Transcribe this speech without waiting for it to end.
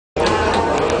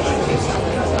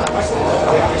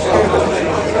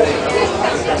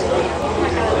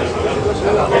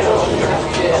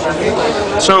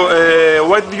So,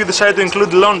 why did you decide to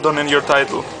include London in your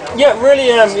title? Yeah, really,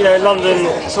 you know, London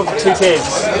sort of two tiers.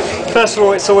 First of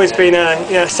all, it's always been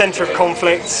a centre of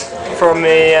conflict from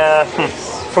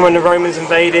from when the Romans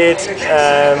invaded.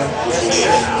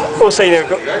 Also, you know,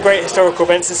 got great historical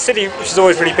events. The city, which has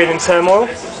always really been in turmoil.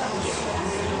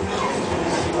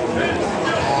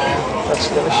 That's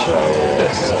going to show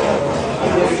this.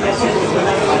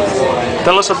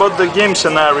 Tell us about the game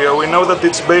scenario. We know that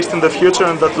it's based in the future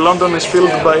and that London is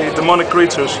filled by demonic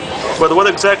creatures. But what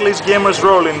exactly is Gamer's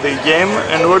role in the game,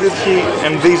 and where did he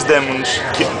and these demons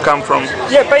come from?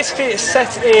 Yeah, basically it's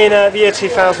set in the year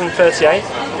 2038.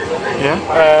 Yeah.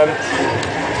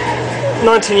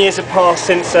 19 years have passed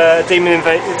since demons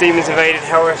invaded,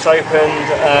 Hellgate opened,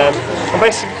 and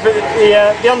basically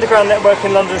the underground network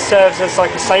in London serves as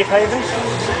like a safe haven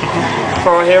for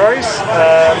our heroes.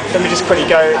 Let me just quickly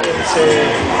go into...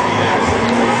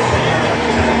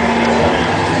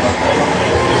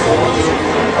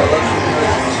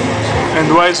 And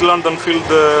why is London filled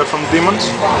from demons?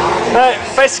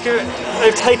 Basically,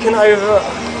 they've taken over...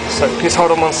 So, please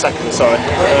hold on 1 second, sorry.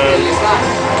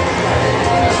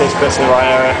 Please put us in the right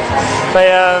area.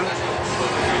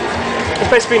 It's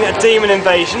basically been a demon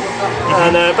invasion,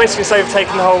 and basically it's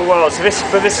overtaken the whole world. So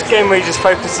this game really just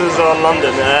focuses on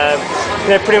London.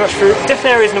 You know, pretty much through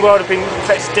different areas in the world have been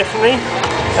affected differently.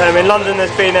 In London,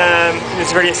 there's been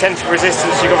there's really a centre of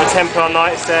resistance. You've got the Templar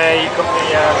Knights there. You've got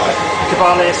the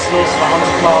Gryparis and also the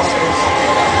Hunter classes.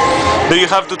 Do you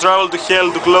have to travel to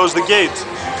Hell to close the gate?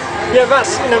 Yeah,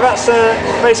 that's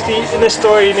basically in this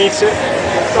story. You need to.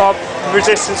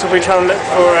 Resistance will be trying to look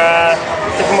for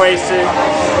different ways to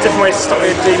stop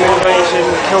the demon invasion,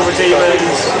 kill the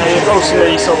demons, and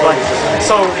ultimately sort of like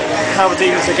solve how the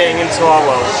demons are getting into our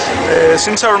world.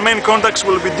 Since our main contacts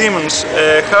will be demons,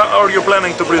 how are you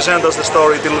planning to present us the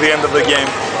story till the end of the game?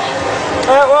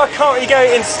 Well, I can't really go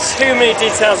into too many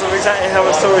details of exactly how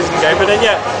the story's going to go, but then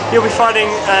yeah, you'll be fighting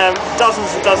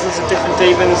dozens and dozens of different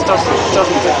demons, dozens of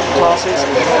different classes.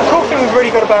 The cool thing we've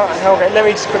really got about Hellgate, let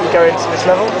me just quickly go into this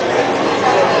level.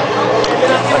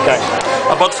 Okay.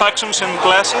 About factions and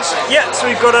classes? Yeah, so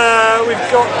we've got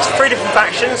 3 different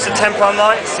factions: the Templar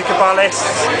Knights, the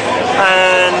Kabbalists,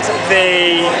 and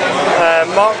the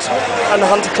Marksmen and the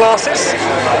Hunter classes.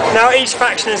 Now each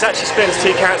faction is actually split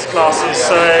into 2 character classes.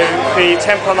 So the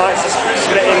Templar Knights is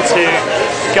split into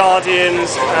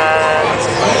Guardians and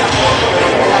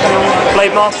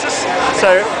Blade Masters.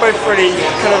 So both really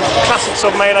kind of classic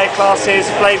sort of melee classes.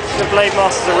 The Blade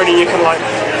Masters are really your kind of like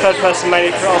third-person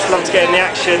melee class, love to get in the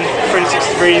action,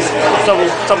 360 degrees,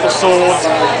 double swords,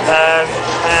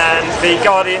 and the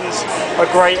Guardians are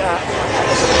great at...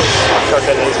 Gotta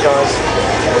get these guys.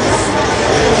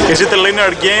 Is it a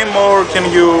linear game, or can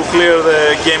you clear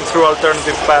the game through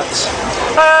alternative paths?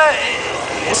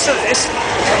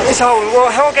 It's a whole... Well,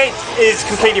 Hellgate is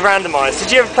completely randomised.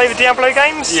 Did you ever play the Diablo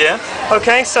games? Yeah.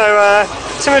 Okay, so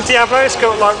similar to Diablo, it's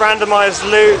got like randomised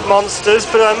loot, monsters,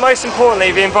 but most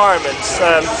importantly, the environments.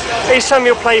 Each time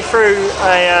you'll play through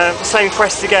the same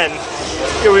quest again,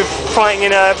 you'll be fighting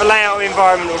in the layout of the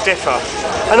environment will differ.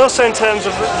 And also in terms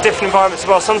of different environments as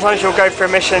well, sometimes you'll go for a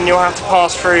mission and you'll have to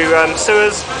pass through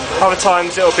sewers, other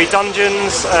times it'll be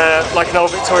dungeons, like an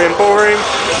old Victorian ballroom.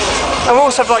 And we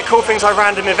also have like cool things like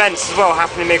random events as well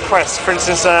happening mid-quest. For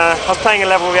instance, I was playing a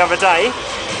level the other day,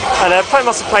 and I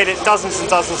must have played it dozens and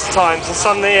dozens of times, and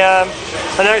suddenly I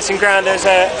noticed in ground there's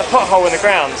a pothole in the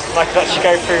ground, and I could actually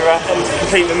go through and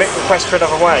complete the quest for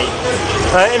another way.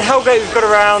 In Hellgate we've got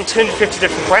around 250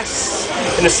 different quests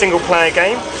in a single player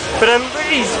game, but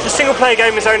really the single player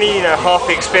game is only half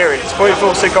the experience. What we've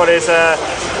also got is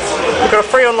we've got a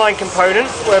free online component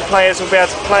where players will be able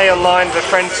to play online with their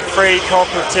friends for free,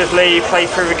 cooperatively, play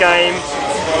through the game.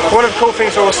 One of the cool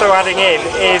things we're also adding in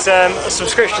is a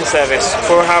subscription service.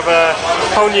 We'll have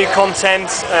whole new content,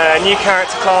 new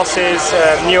character classes,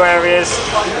 new areas.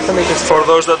 Let me just... For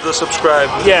those that subscribe.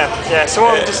 Yeah. So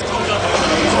what I'm just...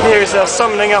 Here is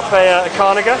summoning up a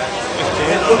Carnaga.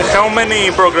 How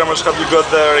many programmers have you got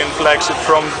there in Flagship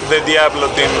from the Diablo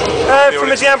team? From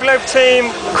the Diablo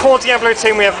team, core Diablo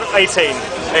team, we have 18.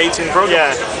 18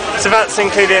 programmers? Yeah. So that's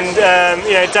including,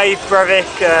 Dave Brevik,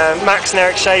 Max and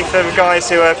Eric Schaefer, the guys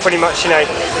who are pretty much,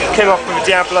 came up with the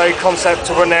Diablo concept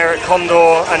to run there at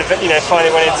Condor and,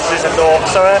 finally went into Citizen Law.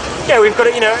 So, yeah, we've got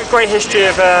a great history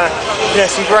of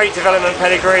some great development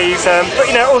pedigrees,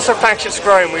 but also Flagship's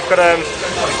grown. We've got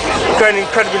grown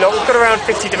incredibly lot. We've got around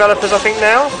 50 developers, I think,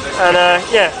 now, and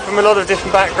yeah, from a lot of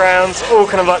different backgrounds, all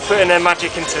kind of like putting their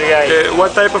magic into the game.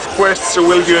 What type of quests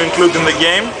will you include in the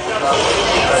game?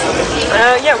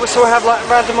 Yeah, we'll have like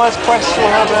randomised quests.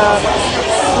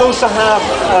 We'll also have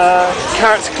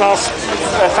character class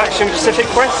faction specific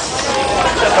quests,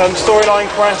 storyline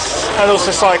quests, and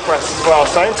also side quests as well.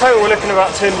 So in total we're looking at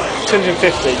about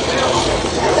 250.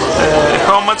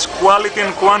 How much quality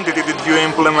and quantity did you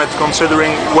implement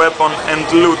considering weapon and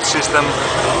loot system?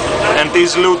 And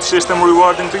is loot system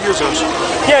rewarding to users?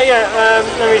 Yeah,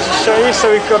 let me just show you.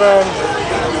 So we've got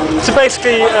so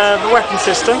basically the weapon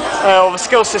system, or the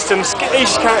skill system,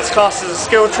 each character class has a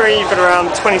skill tree. You've got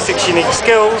around 26 unique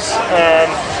skills,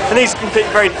 and these are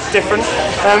completely very different.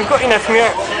 We've got, from your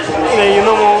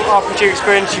normal RPG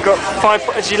experience, you've got 5,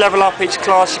 as you level up each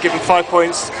class, you're given 5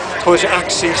 points towards your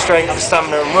accuracy, strength,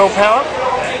 stamina and willpower.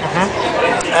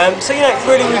 So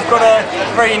really we've got a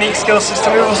very unique skill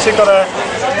system. We've also got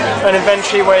an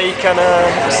inventory where you can,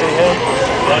 see here,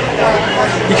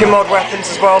 you can mod weapons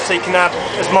as well, so you can add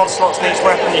as mod slots in each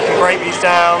weapon, you can break these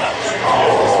down.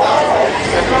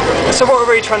 So what we're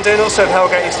really trying to do also at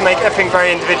Hellgate is to make everything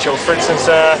very individual. For instance,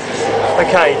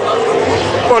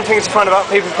 one thing to find about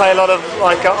people who play a lot of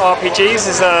like RPGs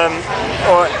is,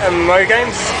 or MMO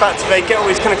games, is the fact that they get all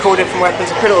these kind of cool different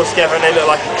weapons and put it all together and they look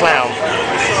like a clown.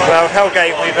 Well, with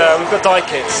Hellgate we've got die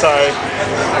kits, so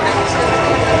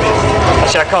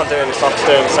actually I can't do it, I'll have to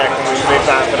do it in a second, we move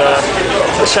that, but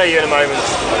I'll show you in a moment.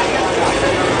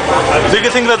 Do you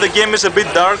think that the game is a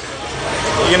bit dark?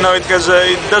 It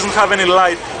doesn't have any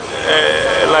light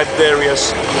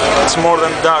areas. It's more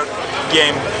than dark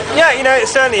game. Yeah, it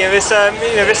certainly is.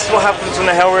 This is what happens when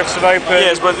the Hell Rifts have opened.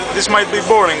 Yes, but this might be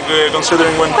boring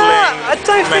considering when playing. I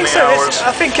don't think so.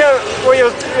 I think what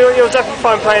you'll definitely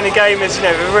find playing the game is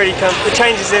really the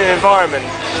changes in the environment.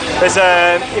 There's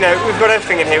we've got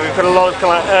everything in here. We've got a lot of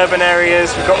kind of urban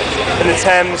areas. We've got in the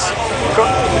Thames. We've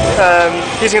got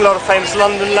using a lot of famous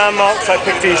London landmarks like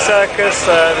Piccadilly Circus,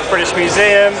 the British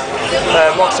Museum,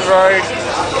 Oxford Road.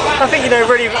 I think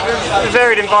really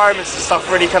varied environments and stuff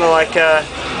really kind of like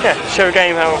show a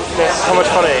game how much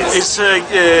fun it is. Is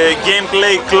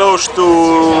gameplay close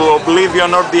to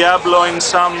Oblivion or Diablo in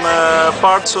some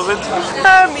parts of it?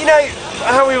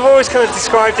 How we've always kind of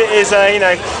described it is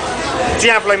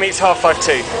Diablo meets Half-Life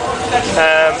 2.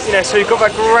 So we've got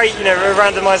that great,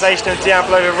 randomisation of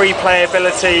Diablo, the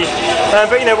replayability.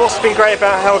 But what's been great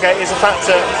about Hellgate is the fact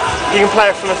that you can play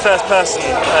it from a first-person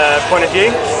point of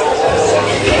view,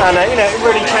 and it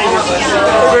really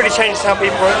changes how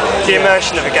people, the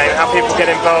immersion of the game, how people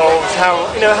get involved, how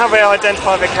they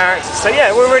identify their characters. So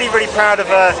yeah, we're really proud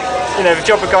of the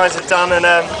job the guys have done, and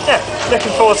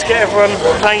looking forward to get everyone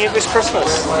playing it this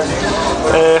Christmas.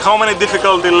 How many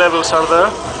difficulty levels are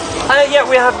there? Yeah,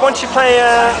 we have, once you play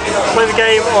the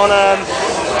game on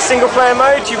single player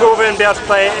mode, you will then be able to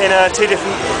play it in 2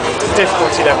 different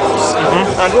difficulty levels.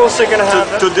 And we're also going to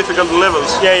have two difficulty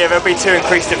levels. Yeah, there'll be 2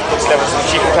 increased difficulty levels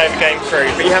which you can play the game through.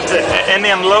 But you have to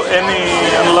any unlocked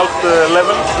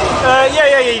level.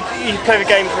 You play the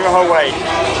game through the whole way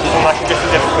on like a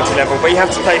different difficulty level. But you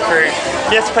have to play through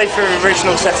the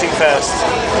original setting first.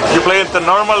 You play it the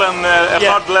normal, and a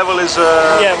hard level is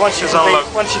once you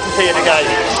complete the game.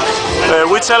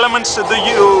 Which elements do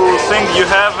you think you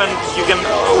have, and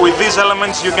with these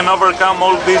elements you can overcome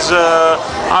all these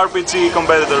RPG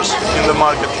competitors in the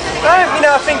market?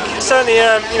 I think certainly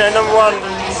number one,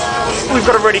 we've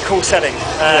got a really cool setting.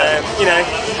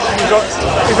 We've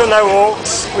got no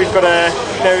orcs. We've got a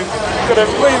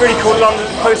really cool London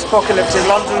post-apocalyptic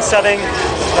London setting.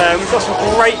 We've got some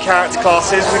great character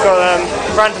classes. We've got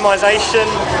randomisation.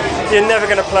 You're never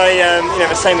going to play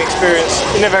the same experience.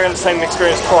 You're never going to have the same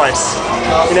experience twice.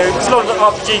 There's a lot of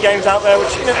RPG games out there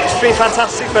which it's been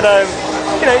fantastic, but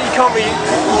you can't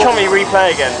really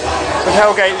replay again. With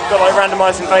Hellgate, we've got like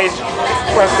randomised invade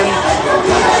weapon,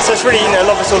 so it's really a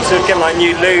lot of sorts of getting like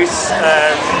new loot,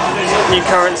 new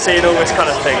currency, and all this kind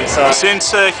of thing. So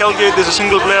since Hellgate is a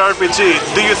single-player RPG,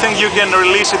 do you think you can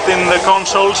release it in the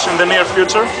consoles in the near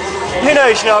future? Who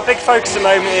knows? Our big focus at the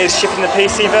moment is shipping the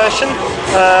PC version.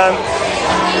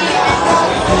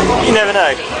 You never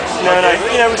know.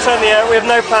 We certainly we have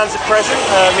no plans at present.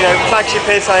 Flagship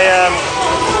is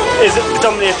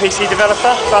predominantly a PC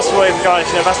developer. That's the way the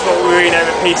guys. That's what we really know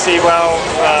the PC well.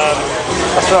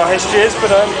 That's what our history is.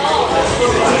 But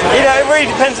it really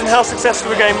depends on how successful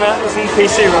the game is in the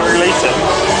PC when we release it.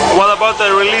 What about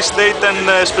the release date and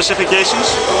specifications?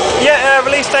 Yeah,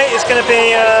 release date is going to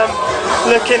be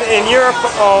looking in Europe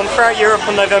throughout Europe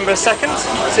on November 2nd,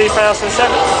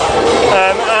 2007,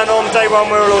 and on day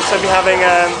one we'll also be having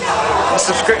a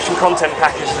subscription content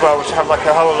package as well, which will have like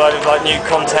a whole load of like new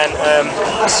content.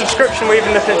 A subscription, we're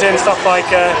even looking at doing stuff like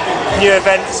new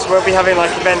events. We'll be having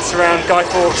like events around Guy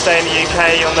Fawkes Day in the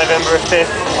UK on November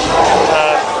 5th.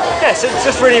 Yeah, so it's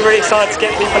just really excited to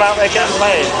get people out there getting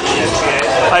playing.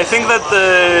 I think that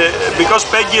because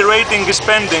PEGI rating is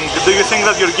pending, do you think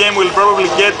that your game will probably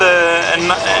get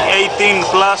an 18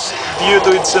 plus due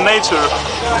to its nature?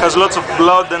 It has lots of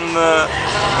blood and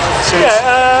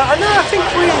yeah, I know. I think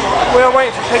we are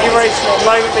waiting for PEGI rating at the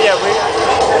moment, but yeah,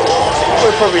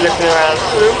 we're probably looking around.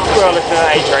 We are looking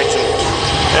at age rating.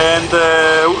 And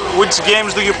which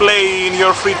games do you play in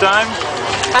your free time?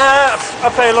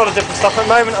 I play a lot of different stuff at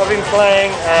the moment. I've been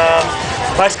playing,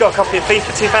 I just got a copy of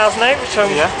FIFA 2008, which I'm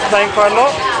playing quite a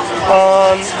lot.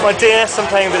 On my DS I'm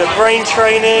playing a bit of Brain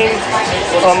Training.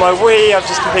 On my Wii I've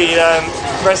just completed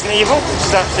Resident Evil, which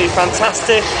is absolutely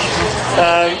fantastic.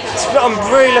 I'm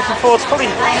really looking forward to probably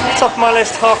top of my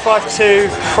list, Half-Life 2,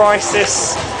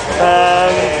 Crisis.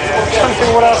 I'm trying to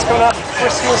think what else coming up for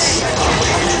Christmas.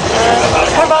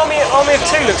 Kind of Army of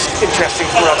 2 looks interesting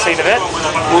from what I've seen of it.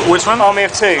 Which one? Army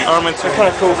of 2. Army of 2. A kind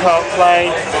of cool card play.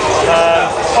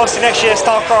 Obviously next year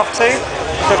StarCraft 2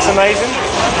 looks amazing.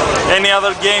 Any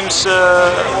other games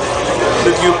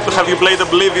that have you played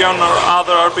Oblivion or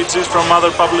other RPGs from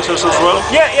other publishers as well?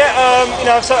 Yeah. You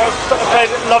know,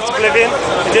 loved Oblivion.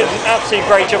 They did an absolutely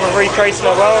great job of recreating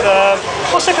that world.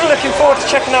 Also kind of looking forward to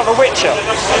checking out The Witcher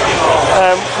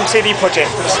from CD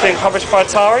Projekt, which has been published by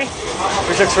Atari,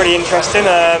 which looks really interesting.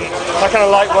 I kind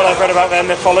of like what I've read about their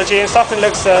mythology and stuff. It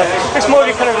looks more of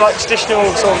a kind of like traditional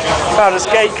sort of Baldur's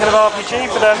Gate kind of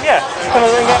RPG, but yeah, kind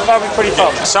of that'll be pretty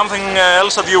fun. Something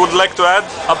else that you would like to add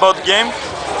about the game?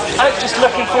 Just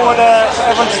looking forward for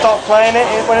everyone to start playing it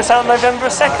when it's out November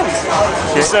 2nd.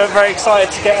 Just very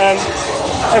excited to get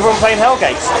everyone playing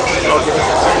Hellgate. Okay.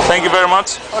 Thank you very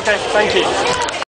much. Okay, thank you.